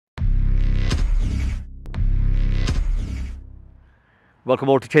Welcome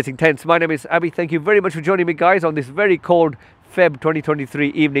all to Chasing Tents. My name is Abby. Thank you very much for joining me, guys, on this very cold Feb 2023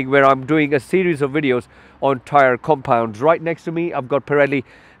 evening where I'm doing a series of videos on tyre compounds. Right next to me, I've got Pirelli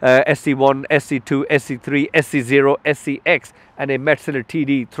SC1, SC2, SC3, SC0, SCX and a Metzeler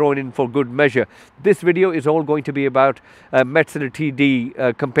TD thrown in for good measure. This video is all going to be about Metzeler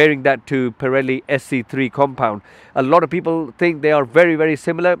TD, comparing that to Pirelli SC3 compound. A lot of people think they are very, very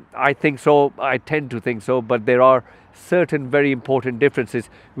similar. I think so. I tend to think so, but there are certain very important differences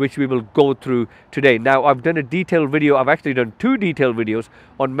which we will go through today. Now, I've done a detailed video. I've actually done two detailed videos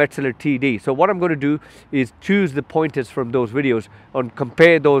on Metzeler TD. So what I'm going to do is choose the pointers from those videos and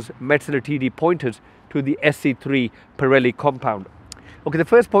compare those Metzeler TD pointers to the SC3 Pirelli compound. Okay, the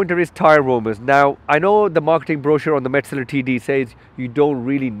first pointer is tyre warmers. Now, I know the marketing brochure on the Metzeler TD says you don't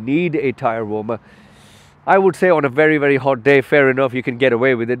really need a tyre warmer. I would say on a very, very hot day, fair enough, you can get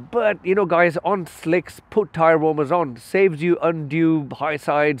away with it. But, you know, guys, on slicks, put tyre warmers on. Saves you undue high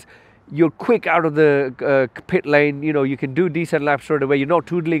sides. You're quick out of the pit lane. You know, you can do decent laps straight away. You're not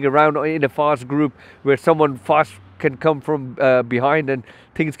tootling around in a fast group where someone fast can come from behind and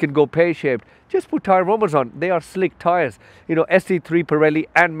things can go pear-shaped. Just put tyre warmers on. They are slick tyres. You know, SC3 Pirelli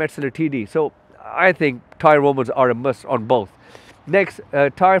and Metzeler TD. So I think tyre warmers are a must on both. Next,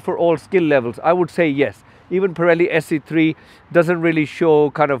 tyre for all skill levels. I would say yes. Even Pirelli SC3 doesn't really show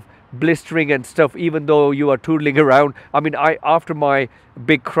kind of blistering and stuff, even though you are tootling around. I mean, after my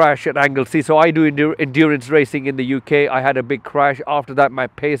big crash at Anglesey, so I do endurance racing in the UK. I had a big crash. After that, my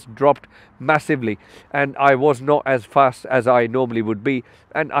pace dropped massively and I was not as fast as I normally would be,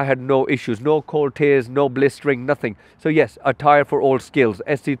 and I had no issues, no cold tears, no blistering, nothing. So yes, a tyre for all skills,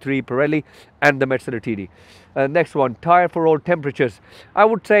 SC3 Pirelli and the Metzeler TD. Next one, tyre for all temperatures. I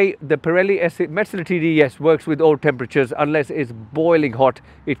would say the Pirelli Metzeler TD, yes, works with all temperatures. Unless it's boiling hot,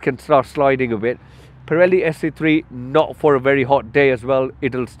 it can start sliding a bit. Pirelli SC3, not for a very hot day as well.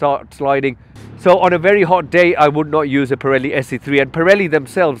 It'll start sliding. So on a very hot day, I would not use a Pirelli SC3. And Pirelli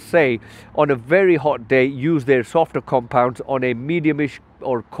themselves say on a very hot day, use their softer compounds. On a mediumish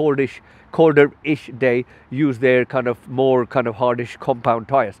or colder-ish day, use their kind of more kind of hardish compound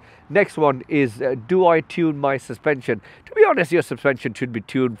tyres. Next one is, do I tune my suspension? To be honest, your suspension should be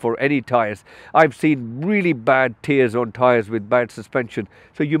tuned for any tyres. I've seen really bad tears on tyres with bad suspension.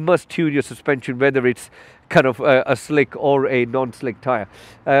 So you must tune your suspension, whether it's kind of a slick or a non-slick tyre.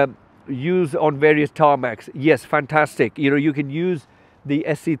 Use on various tarmacs. Yes, fantastic. You know, you can use the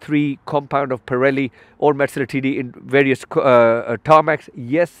SC3 compound of Pirelli or Metzeler TD in various tarmacs.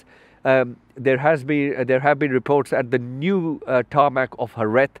 Yes. There have been reports at the new tarmac of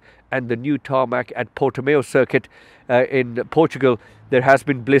Jerez and the new tarmac at Portimao circuit in Portugal. There has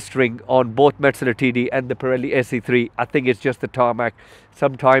been blistering on both Metzeler TD and the Pirelli SC3. I think it's just the tarmac.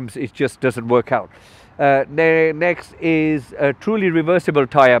 Sometimes it just doesn't work out. Next is a truly reversible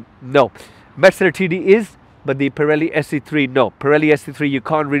tyre. No, Metzeler TD is, but the Pirelli SC3, no. Pirelli SC3, you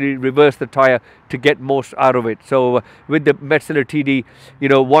can't really reverse the tyre to get most out of it. So with the Metzeler TD, you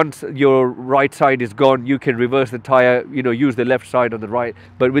know, once your right side is gone, you can reverse the tyre, you know, use the left side on the right.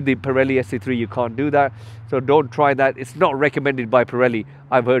 But with the Pirelli SC3, you can't do that. So don't try that. It's not recommended by Pirelli.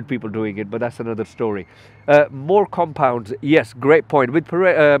 I've heard people doing it, but that's another story. More compounds. Yes, great point. With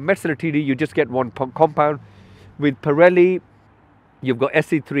Metzeler TD, you just get one compound. With Pirelli, you've got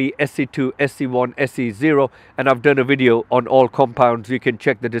SC3, SC2, SC1, SC0, and I've done a video on all compounds. You can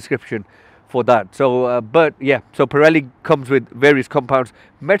check the description for that. So, but yeah, so Pirelli comes with various compounds.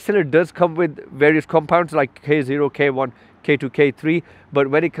 Metzeler does come with various compounds like K0, K1, K2, K3,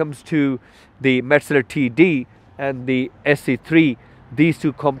 but when it comes to the Metzeler TD and the SC3, these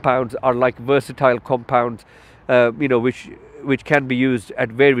two compounds are like versatile compounds, you know, which can be used at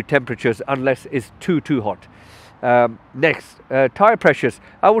varied temperatures unless it's too hot. Next, tyre pressures.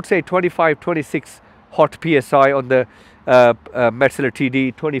 I would say 25, 26 hot PSI on the Metzeler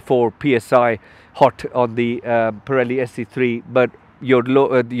TD, 24 PSI hot on the Pirelli SC3, but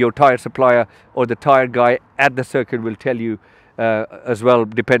your tyre supplier or the tyre guy at the circuit will tell you as well,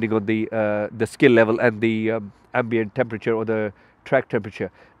 depending on the skill level and the ambient temperature or the track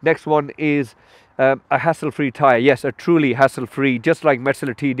temperature. Next one is a hassle-free tyre. Yes, a truly hassle-free, just like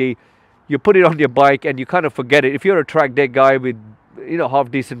Metzeler TD. You put it on your bike and you kind of forget it. If you're a track day guy with, you know,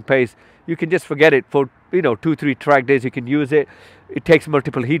 half decent pace, you can just forget it for, you know, 2-3 track days. You can use it. It takes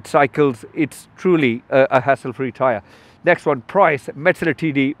multiple heat cycles. It's truly a hassle-free tyre. Next one, price. Metzeler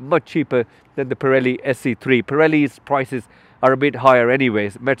TD, much cheaper than the Pirelli SC3. Pirelli's prices are a bit higher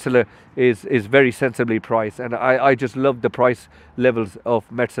anyways. Metzeler is very sensibly priced, and I just love the price levels of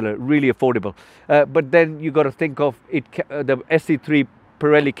Metzeler, really affordable. But then you got to think of it, the SC3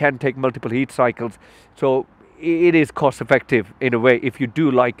 Pirelli can take multiple heat cycles, so it is cost effective in a way if you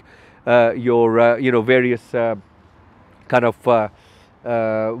do like your various kind of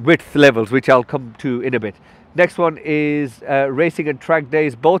width levels, which I'll come to in a bit. Next one is racing and track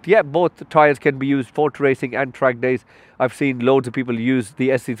days. Both tires can be used for racing and track days. I've seen loads of people use the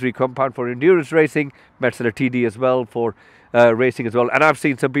SC3 compound for endurance racing, Metzeler TD as well for racing as well, and I've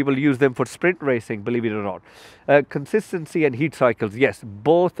seen some people use them for sprint racing, believe it or not. Consistency and heat cycles, yes,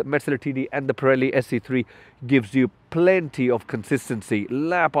 both Metzeler TD and the Pirelli SC3 gives you plenty of consistency,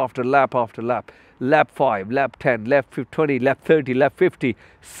 lap after lap after lap. Lap 5, lap 10, lap 20, lap 30, lap 50,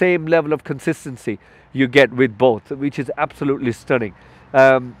 same level of consistency you get with both, which is absolutely stunning.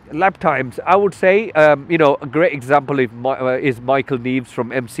 Lap times, I would say, a great example is Michael Neves from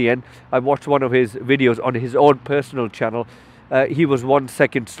MCN. I watched one of his videos on his own personal channel. He was 1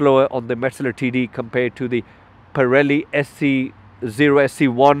 second slower on the Metzeler TD compared to the Pirelli SC0,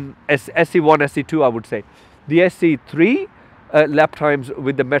 SC1, SC2, I would say. The SC3 lap times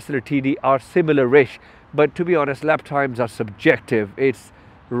with the Metzeler TD are similar-ish, but to be honest, lap times are subjective. It's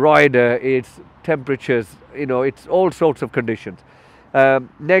rider, it's temperatures, it's all sorts of conditions.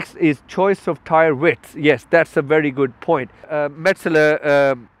 Next is choice of tire width. Yes, that's a very good point.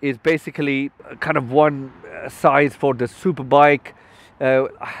 Metzeler is basically kind of one size for the superbike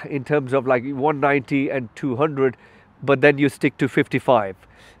in terms of like 190 and 200, but then you stick to 55.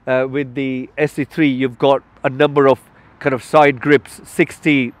 With the SC3, you've got a number of kind of side grips,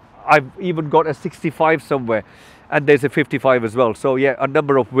 60. I've even got a 65 somewhere, and there's a 55 as well. So yeah, a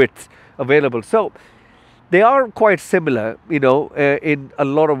number of widths available. So they are quite similar, in a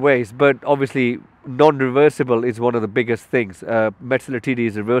lot of ways, but obviously non-reversible is one of the biggest things. Metzeler TD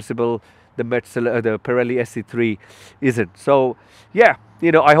is reversible, the Pirelli SC3 isn't. So yeah,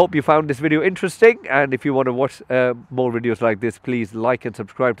 I hope you found this video interesting, and if you want to watch more videos like this, please like and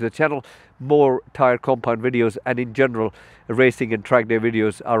subscribe to the channel. More tire compound videos and in general racing and track day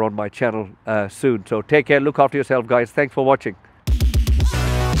videos are on my channel soon. So take care, look after yourself, guys. Thanks for watching.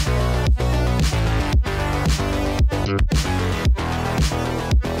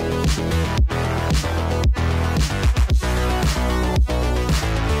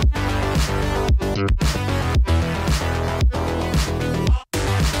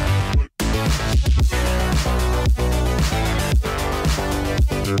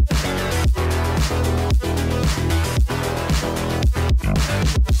 Yeah.